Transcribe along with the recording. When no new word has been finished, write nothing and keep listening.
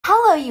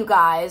Hello, you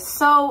guys.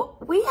 So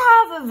we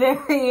have a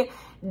very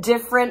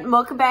different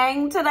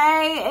mukbang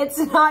today. It's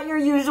not your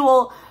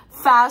usual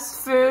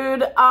fast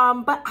food,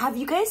 but have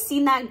you guys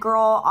seen that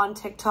girl on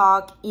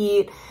TikTok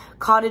eat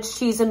cottage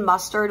cheese and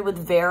mustard with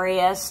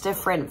various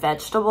different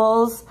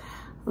vegetables?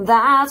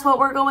 That's what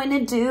we're going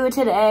to do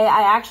today.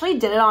 I actually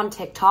did it on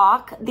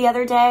TikTok the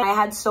other day. I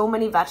had so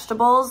many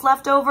vegetables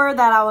left over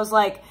that I was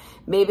like,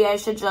 maybe I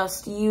should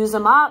just use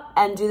them up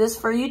and do this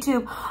for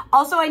YouTube.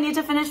 Also, I need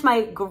to finish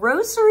my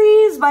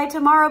groceries by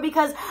tomorrow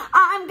because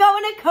I'm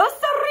going to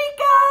Costa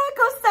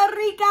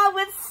Rica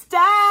with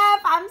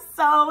Steph. I'm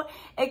so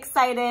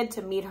excited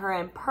to meet her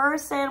in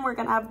person. We're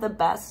gonna have the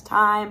best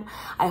time.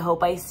 I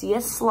hope I see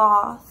a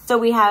sloth. So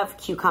we have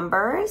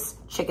cucumbers,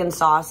 chicken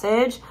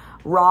sausage,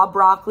 raw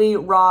broccoli,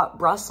 raw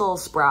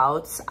Brussels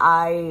sprouts.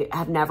 I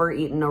have never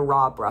eaten a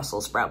raw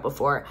Brussels sprout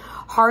before.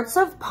 Hearts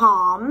of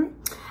palm,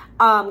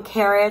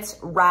 carrots,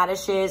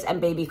 radishes,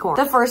 and baby corn.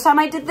 The first time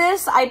I did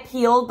this, I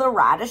peeled the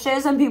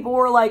radishes and people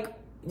were like,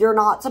 you're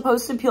not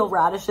supposed to peel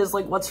radishes.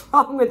 Like, what's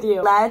wrong with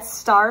you? Let's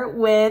start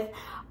with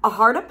a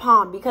heart of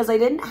palm because I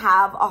didn't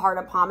have a heart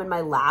of palm in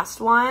my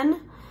last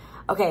one.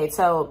 Okay,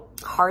 so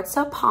hearts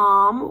of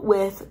palm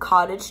with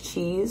cottage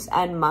cheese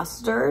and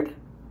mustard.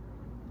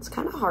 It's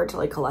kind of hard to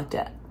like collect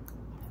it.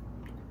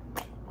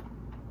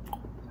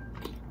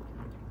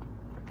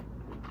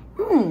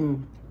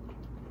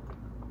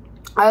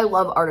 I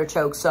love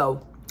artichokes,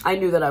 so I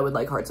knew that I would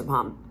like hearts of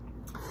palm.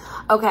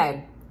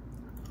 Okay.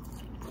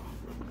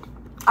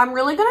 I'm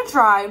really gonna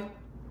try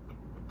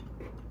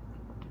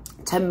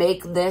to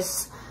make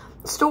this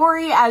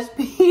story as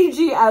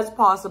PG as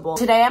possible.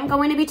 Today I'm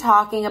going to be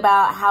talking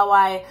about how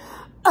I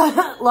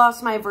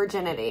lost my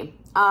virginity.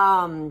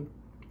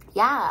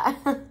 Yeah.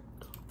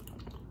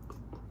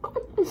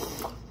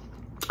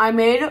 I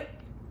made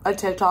a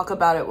TikTok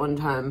about it one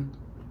time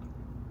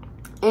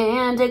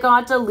and it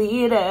got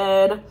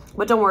deleted.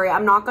 But don't worry,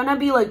 I'm not gonna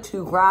be like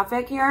too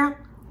graphic here.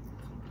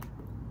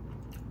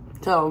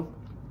 So,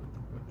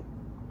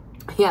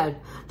 yeah,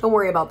 don't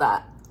worry about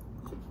that.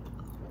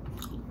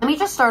 Let me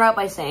just start out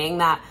by saying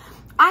that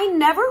I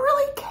never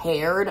really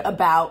cared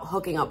about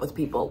hooking up with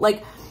people.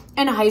 Like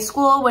in high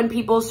school when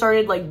people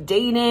started like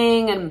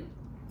dating and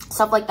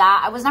stuff like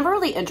that, I was never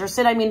really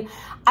interested. I mean,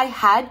 I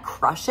had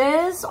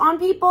crushes on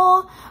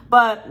people,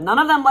 but none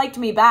of them liked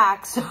me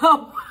back,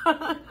 so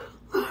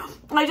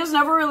I just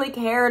never really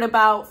cared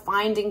about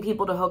finding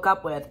people to hook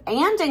up with.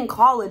 And in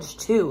college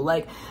too,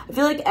 like I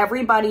feel like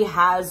everybody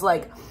has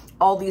like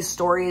all these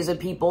stories of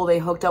people they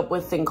hooked up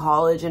with in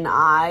college and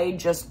I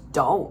just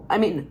don't. I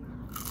mean,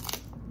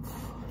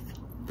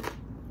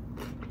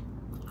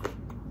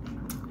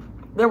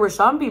 there were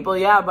some people,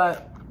 yeah,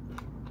 but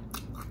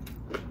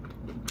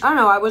I don't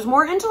know. I was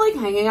more into like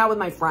hanging out with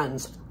my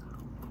friends,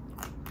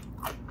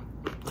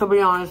 to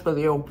be honest with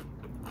you.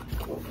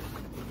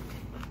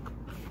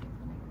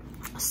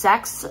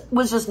 Sex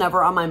was just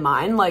never on my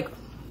mind. Like,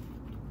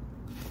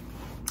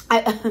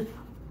 it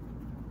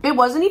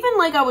wasn't even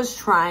like I was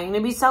trying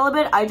to be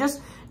celibate. I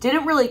just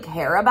didn't really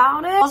care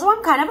about it. Also,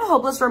 I'm kind of a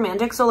hopeless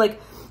romantic. So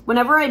like,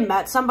 whenever I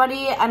met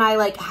somebody and I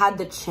like had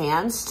the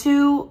chance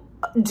to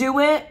do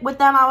it with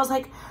them, I was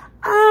like,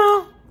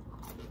 oh,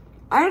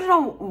 I just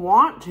don't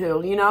want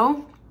to, you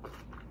know?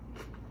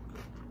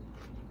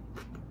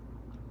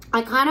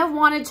 I kind of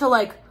wanted to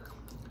like,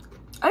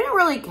 I didn't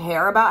really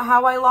care about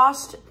how I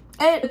lost it.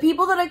 The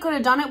people that I could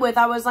have done it with,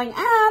 I was like, I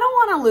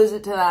don't want to lose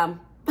it to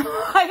them. Like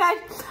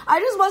I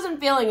just wasn't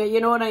feeling it,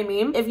 you know what I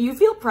mean? If you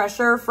feel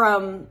pressure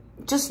from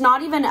just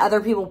not even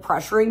other people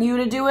pressuring you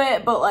to do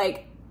it, but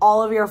like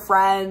all of your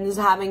friends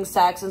having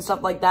sex and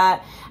stuff like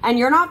that, and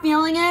you're not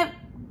feeling it,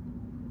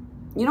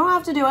 you don't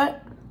have to do it.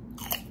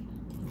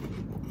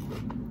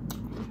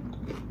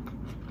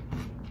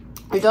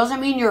 It doesn't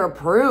mean you're a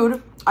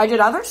prude. I did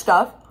other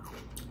stuff.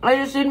 I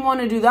just didn't want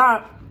to do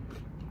that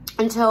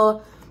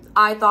until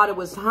I thought it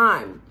was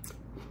time.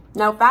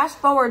 Now, fast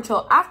forward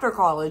till after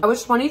college. I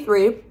was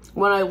 23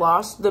 when I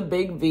lost the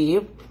big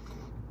V,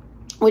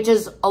 which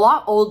is a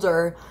lot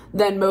older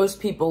than most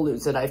people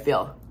lose it, I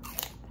feel.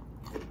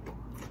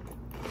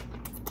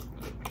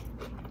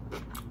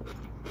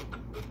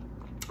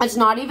 It's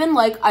not even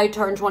like I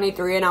turned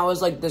 23 and I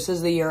was like, this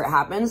is the year it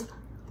happens.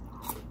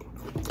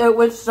 It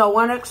was so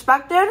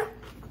unexpected.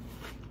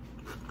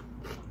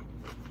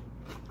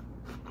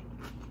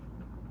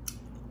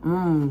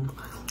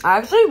 I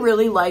actually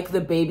really like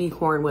the baby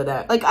corn with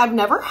it. Like, I've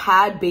never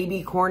had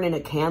baby corn in a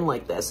can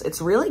like this.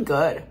 It's really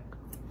good.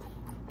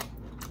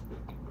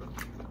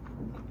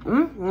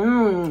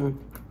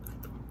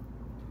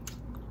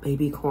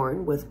 Baby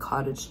corn with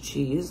cottage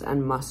cheese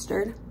and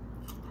mustard.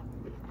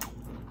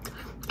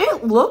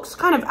 It looks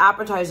kind of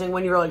appetizing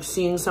when you're like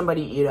seeing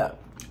somebody eat it.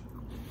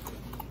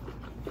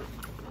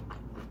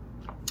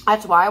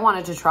 That's why I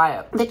wanted to try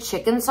it. The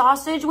chicken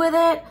sausage with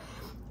it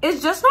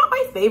is just not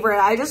my favorite.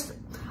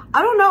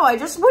 I don't know. I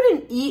just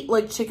wouldn't eat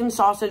like chicken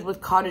sausage with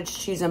cottage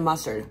cheese and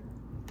mustard.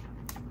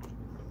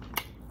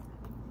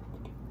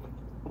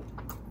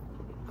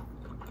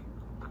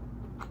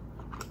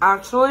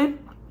 Actually,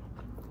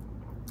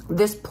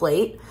 this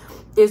plate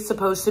is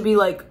supposed to be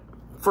like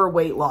for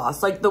weight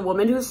loss. Like the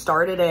woman who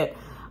started it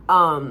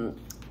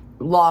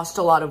lost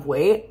a lot of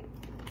weight.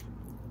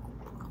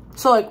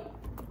 So like,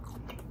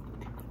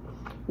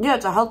 yeah,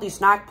 it's a healthy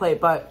snack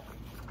plate, but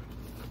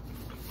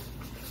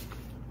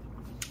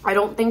I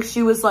don't think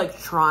she was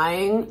like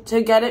trying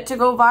to get it to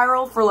go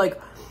viral for like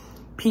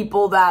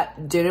people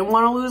that didn't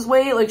want to lose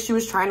weight. Like she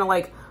was trying to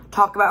like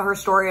talk about her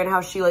story and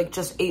how she like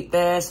just ate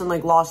this and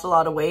like lost a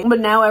lot of weight. But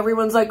now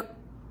everyone's like,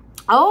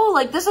 oh,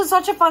 like this is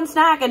such a fun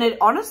snack. And it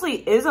honestly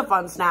is a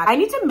fun snack. I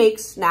need to make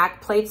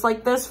snack plates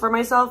like this for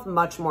myself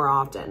much more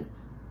often.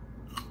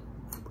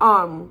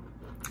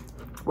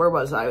 Where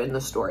was I in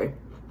this story?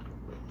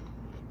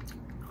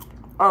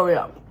 Oh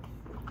yeah.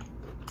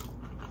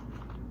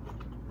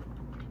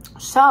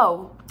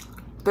 So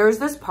there's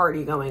this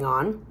party going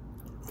on.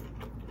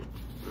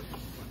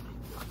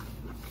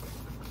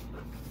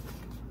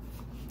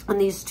 And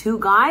these two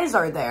guys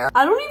are there.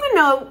 I don't even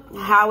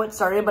know how it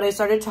started, but I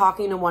started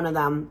talking to one of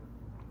them.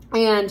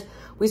 And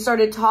we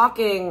started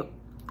talking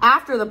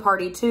after the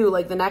party too,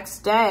 like the next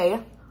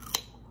day.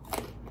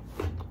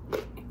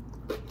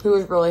 He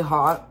was really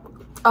hot.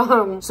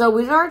 So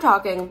we started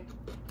talking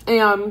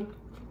and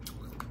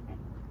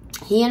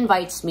he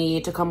invites me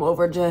to come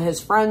over to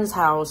his friend's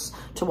house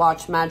to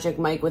watch Magic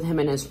Mike with him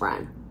and his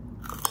friend.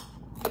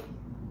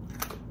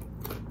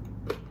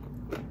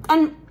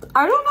 And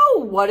I don't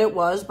know what it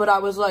was, but I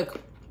was like,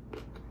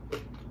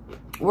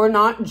 we're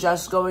not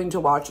just going to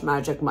watch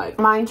Magic Mike.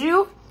 Mind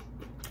you,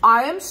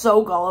 I am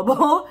so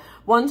gullible.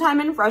 One time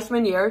in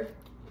freshman year,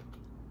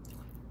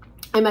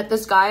 I met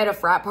this guy at a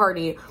frat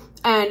party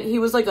and he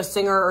was like a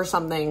singer or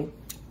something,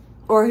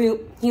 or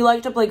he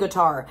liked to play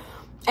guitar.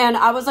 And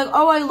I was like,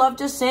 oh, I love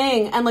to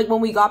sing. And like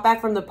when we got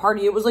back from the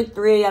party, it was like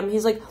 3 a.m.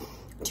 He's like,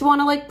 do you want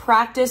to like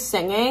practice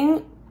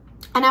singing?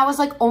 And I was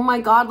like, oh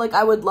my God, like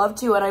I would love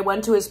to. And I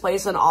went to his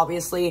place and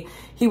obviously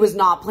he was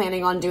not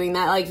planning on doing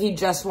that. Like he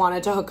just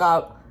wanted to hook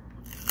up.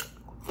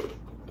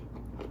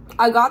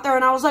 I got there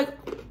and I was like,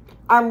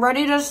 I'm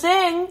ready to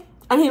sing.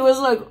 And he was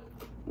like,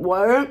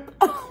 what?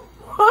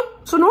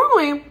 So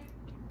normally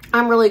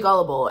I'm really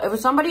gullible. If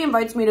somebody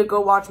invites me to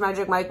go watch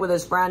Magic Mike with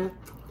his friend,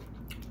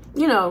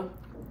 you know,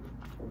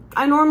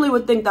 I normally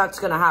would think that's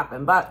gonna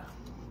happen, but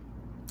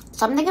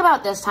something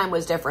about this time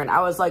was different.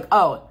 I was like,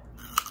 oh,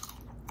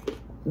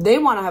 they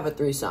want to have a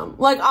threesome.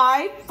 Like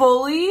I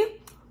fully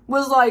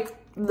was like,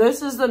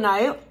 this is the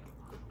night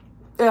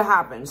it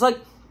happens. Like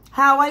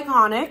how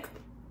iconic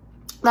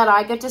that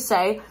I get to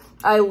say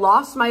I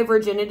lost my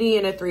virginity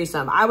in a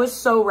threesome. I was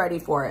so ready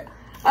for it.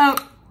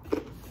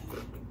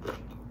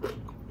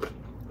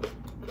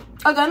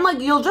 Again,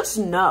 like you'll just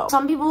know.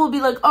 Some people will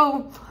be like,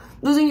 oh,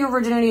 losing your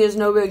virginity is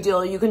no big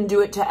deal. You can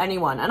do it to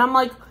anyone. And I'm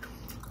like,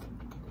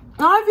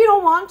 not if you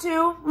don't want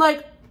to.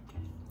 Like,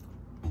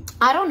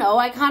 I don't know.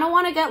 I kind of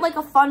want to get like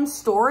a fun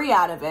story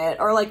out of it.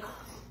 Or like,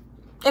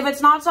 if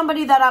it's not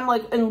somebody that I'm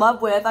like in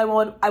love with, I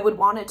would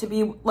want it to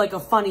be like a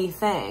funny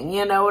thing.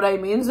 You know what I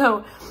mean?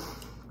 So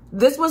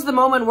this was the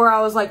moment where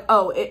I was like,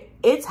 oh,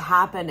 it's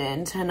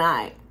happening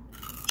tonight.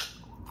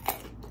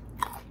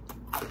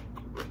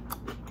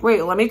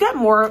 Wait, let me get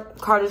more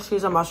cottage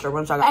cheese and mustard.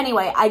 1 second.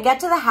 Anyway, I get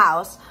to the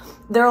house.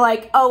 They're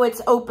like, oh,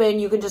 it's open.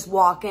 You can just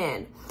walk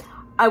in.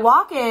 I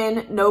walk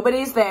in.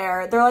 Nobody's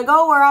there. They're like,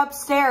 oh, we're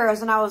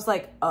upstairs. And I was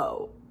like,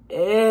 oh,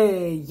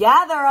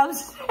 yeah, they're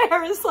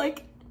upstairs.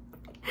 Like,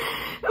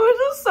 it was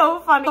just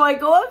so funny. So I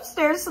go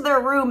upstairs to their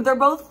room. They're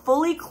both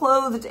fully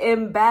clothed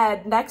in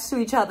bed next to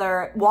each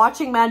other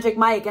watching Magic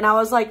Mike. And I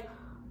was like,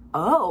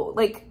 oh,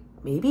 like,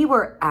 maybe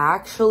we're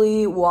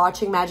actually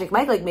watching Magic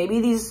Mike. Like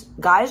maybe these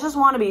guys just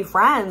want to be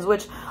friends,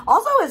 which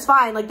also is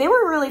fine. Like they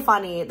were really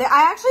funny.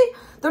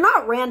 They're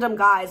not random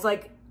guys.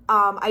 Like,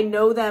 I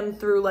know them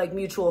through like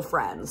mutual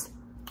friends.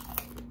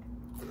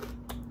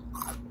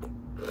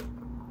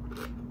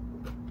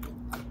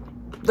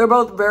 They're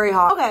both very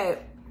hot. Okay.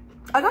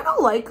 I kind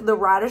of like the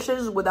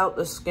radishes without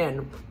the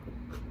skin.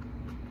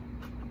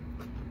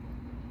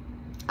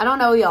 I don't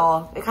know,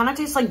 y'all. It kind of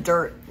tastes like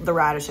dirt, the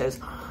radishes.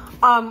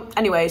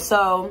 Anyway,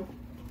 so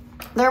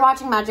they're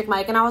watching Magic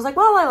Mike and I was like,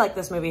 well, I like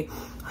this movie.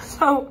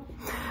 So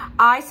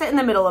I sit in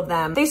the middle of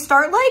them. They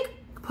start like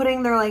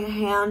putting their like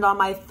hand on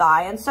my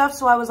thigh and stuff.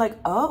 So I was like,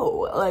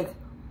 oh, like,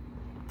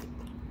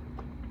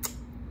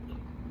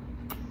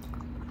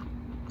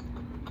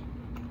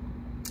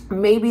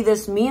 maybe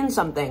this means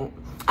something.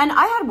 And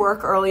I had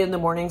work early in the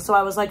morning. So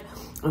I was like,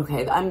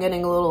 okay, I'm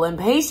getting a little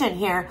impatient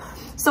here.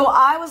 So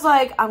I was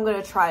like, I'm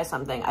going to try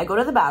something. I go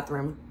to the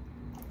bathroom,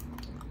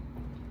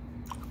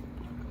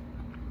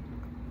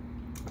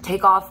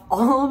 take off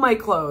all of my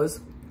clothes,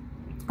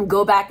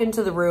 go back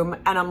into the room,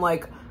 and I'm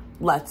like,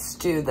 let's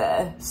do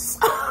this.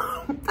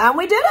 And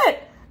we did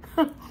it.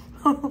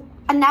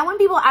 And now when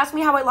people ask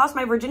me how I lost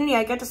my virginity,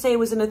 I get to say it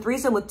was in a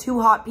threesome with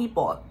 2 hot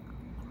people.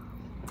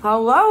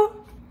 Hello?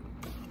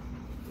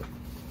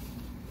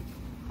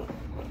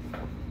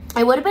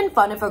 It would have been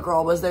fun if a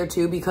girl was there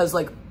too, because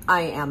like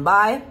I am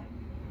bi.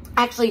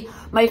 Actually,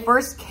 my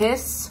first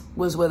kiss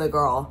was with a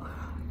girl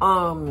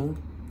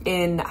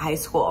in high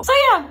school. So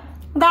yeah,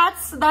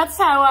 That's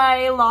how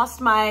I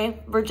lost my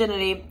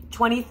virginity.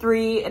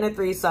 23 in a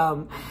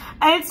threesome.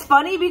 And it's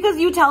funny because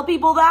you tell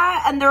people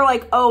that and they're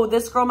like, oh,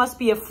 this girl must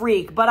be a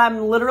freak, but I'm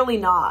literally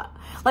not.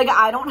 Like,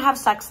 I don't have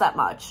sex that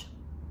much.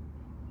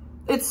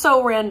 It's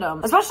so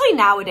random, especially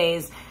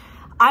nowadays.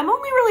 I'm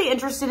only really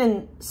interested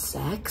in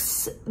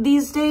sex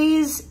these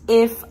days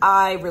if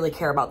I really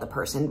care about the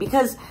person,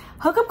 because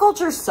hookup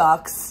culture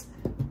sucks.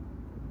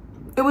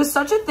 It was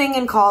such a thing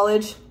in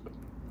college,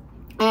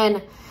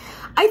 and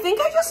I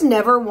think I just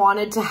never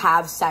wanted to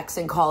have sex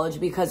in college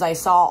because I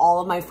saw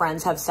all of my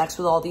friends have sex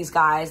with all these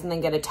guys and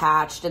then get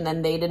attached, and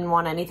then they didn't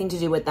want anything to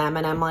do with them.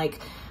 And I'm like,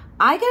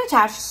 I get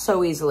attached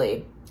so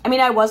easily. I mean,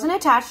 I wasn't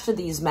attached to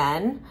these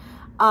men,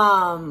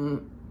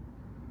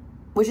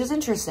 which is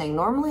interesting.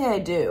 Normally I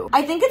do.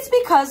 I think it's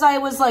because I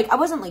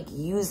wasn't like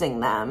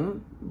using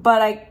them,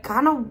 but I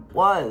kind of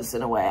was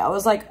in a way. I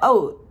was like,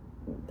 oh,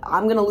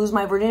 I'm going to lose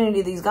my virginity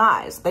to these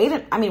guys. They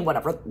didn't, I mean,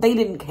 whatever. They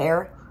didn't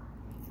care.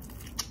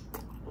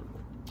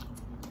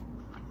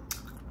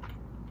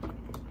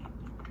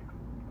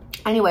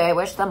 Anyway, I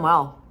wish them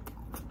well.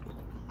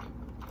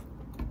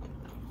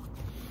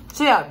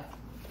 So yeah,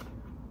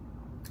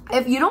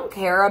 if you don't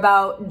care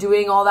about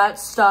doing all that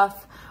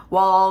stuff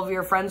while all of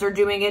your friends are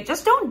doing it,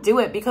 just don't do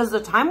it, because the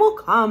time will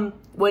come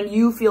when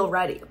you feel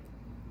ready.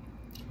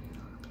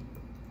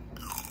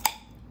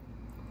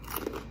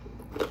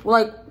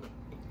 Like,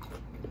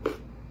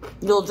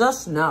 you'll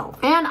just know.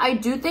 And I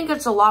do think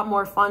it's a lot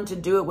more fun to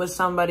do it with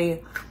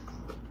somebody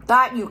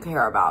that you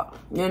care about,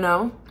 you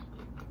know?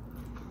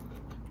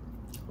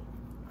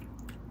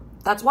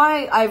 That's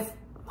why I've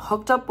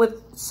hooked up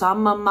with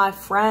some of my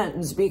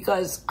friends,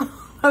 because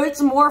it's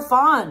more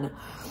fun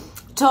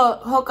to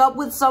hook up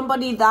with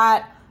somebody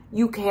that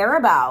you care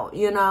about,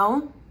 you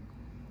know?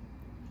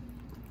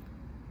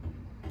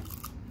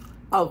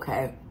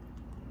 Okay.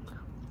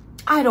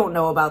 I don't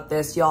know about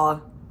this,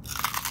 y'all.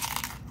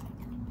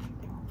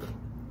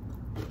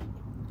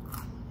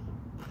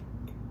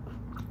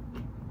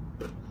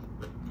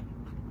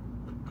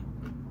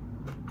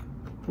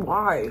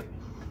 Why?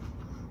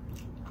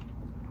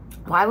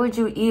 Why would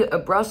you eat a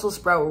Brussels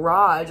sprout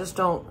raw? I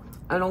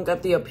don't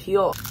get the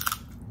appeal.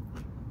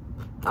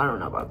 I don't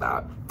know about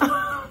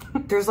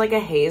that. There's like a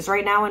haze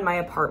right now in my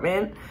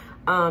apartment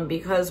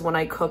because when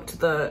I cooked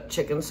the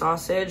chicken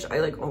sausage, I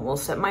like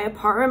almost set my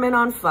apartment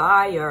on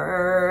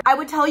fire. I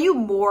would tell you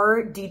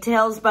more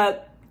details,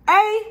 but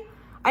I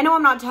know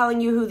I'm not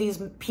telling you who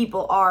these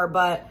people are,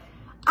 but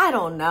I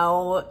don't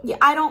know. Yeah,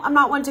 I'm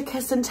not one to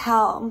kiss and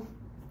tell.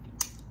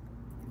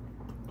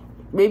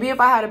 Maybe if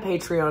I had a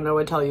Patreon, I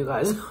would tell you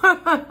guys.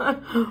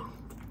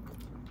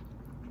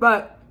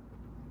 But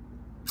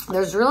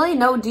there's really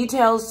no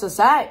details to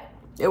say.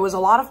 It was a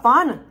lot of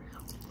fun.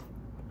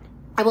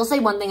 I will say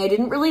one thing. I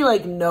didn't really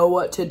like know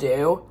what to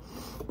do.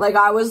 Like,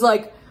 I was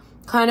like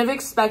kind of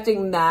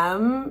expecting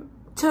them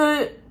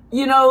to,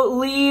 you know,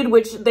 lead,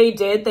 which they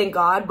did, thank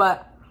God.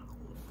 But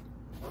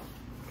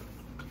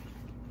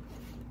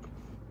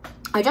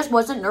I just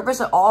wasn't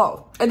nervous at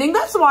all. I think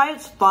that's why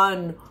it's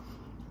fun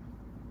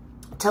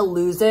to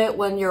lose it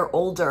when you're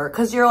older,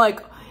 because you're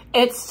like,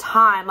 it's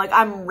time, like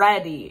I'm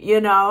ready,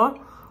 you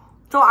know?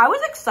 So I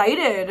was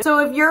excited. So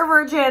if you're a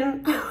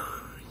virgin,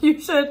 you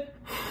should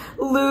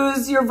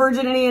lose your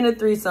virginity in a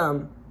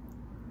threesome.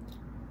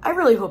 I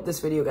really hope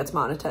this video gets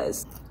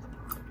monetized.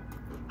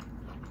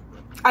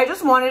 I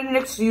just wanted an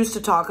excuse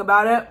to talk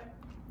about it,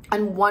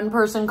 and one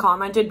person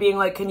commented being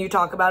like, can you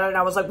talk about it? And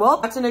I was like, well,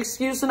 that's an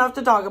excuse enough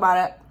to talk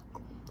about it.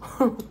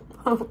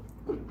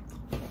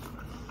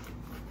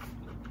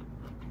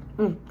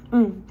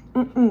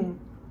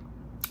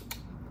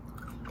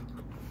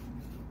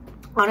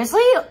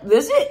 Honestly,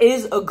 this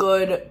is a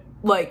good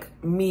like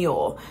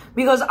meal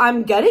because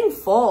I'm getting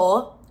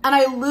full and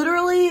I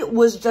literally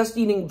was just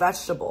eating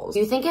vegetables. Do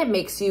you think it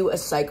makes you a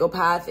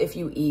psychopath if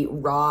you eat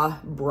raw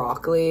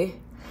broccoli?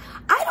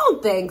 I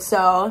don't think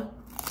so.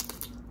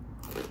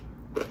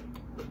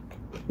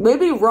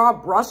 Maybe raw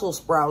Brussels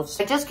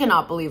sprouts. I just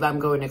cannot believe I'm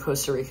going to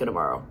Costa Rica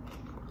tomorrow.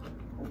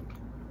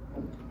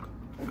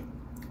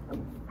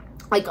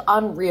 Like,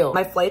 unreal.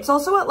 My flight's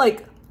also at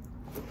like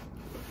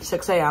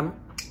 6 a.m.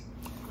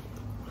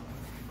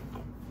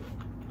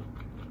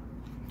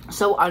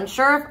 So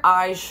unsure if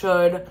I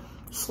should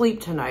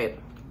sleep tonight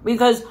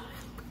because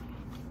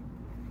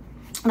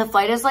the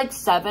flight is like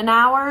 7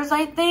 hours,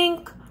 I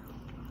think.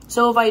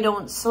 So if I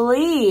don't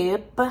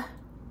sleep,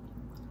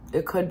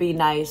 it could be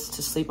nice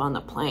to sleep on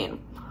the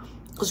plane.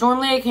 Because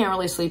normally I can't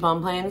really sleep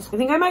on planes. I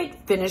think I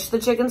might finish the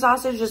chicken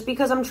sausage just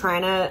because I'm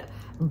trying to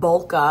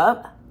bulk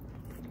up.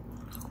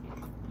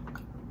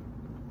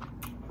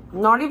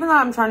 Not even that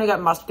I'm trying to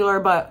get muscular,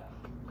 but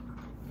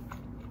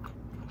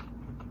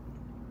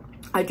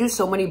I do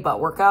so many butt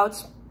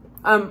workouts.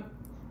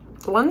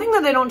 One thing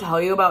that they don't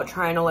tell you about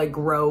trying to like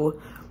grow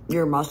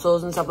your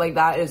muscles and stuff like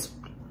that is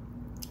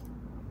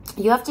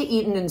you have to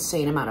eat an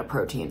insane amount of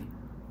protein.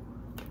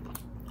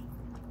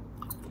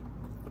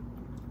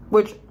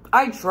 Which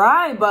I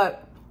try,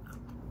 but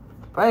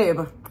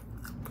babe,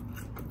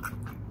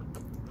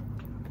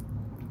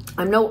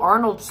 I'm no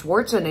Arnold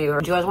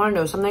Schwarzenegger. Do you guys want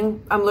to know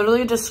something? I'm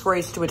literally a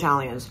disgrace to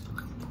Italians.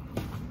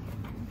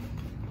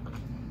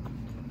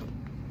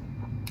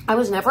 I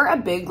was never a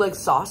big, like,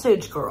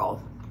 sausage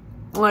girl.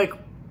 Like,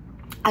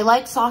 I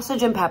like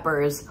sausage and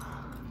peppers,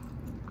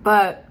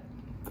 but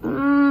I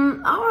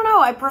don't know.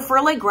 I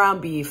prefer, like,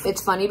 ground beef.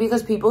 It's funny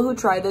because people who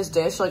try this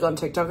dish, like, on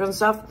TikTok and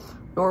stuff,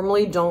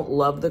 normally don't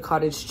love the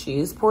cottage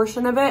cheese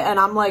portion of it. And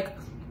I'm like,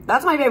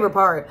 that's my favorite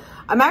part.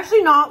 I'm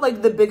actually not,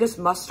 like, the biggest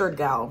mustard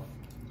gal.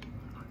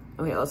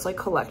 Okay, let's, like,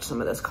 collect some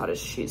of this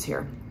cottage cheese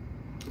here.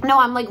 No,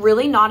 I'm, like,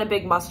 really not a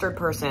big mustard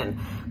person.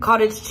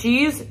 Cottage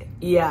cheese,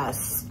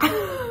 yes.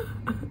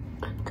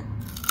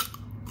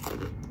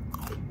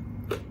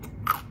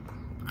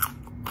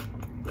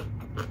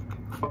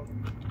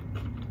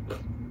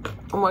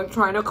 I'm, like,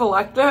 trying to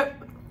collect it.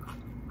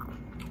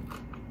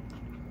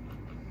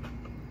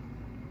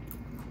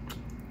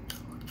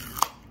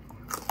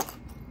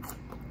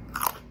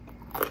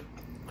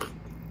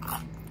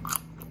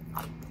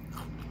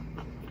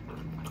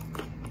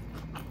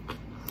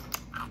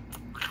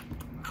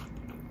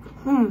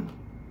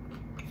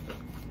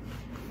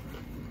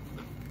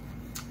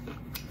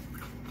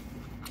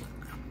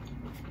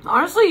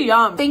 Honestly,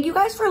 yum. Thank you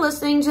guys for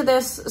listening to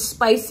this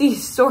spicy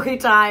story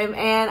time,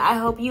 and I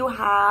hope you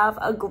have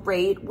a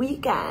great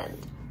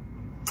weekend.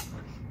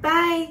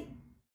 Bye.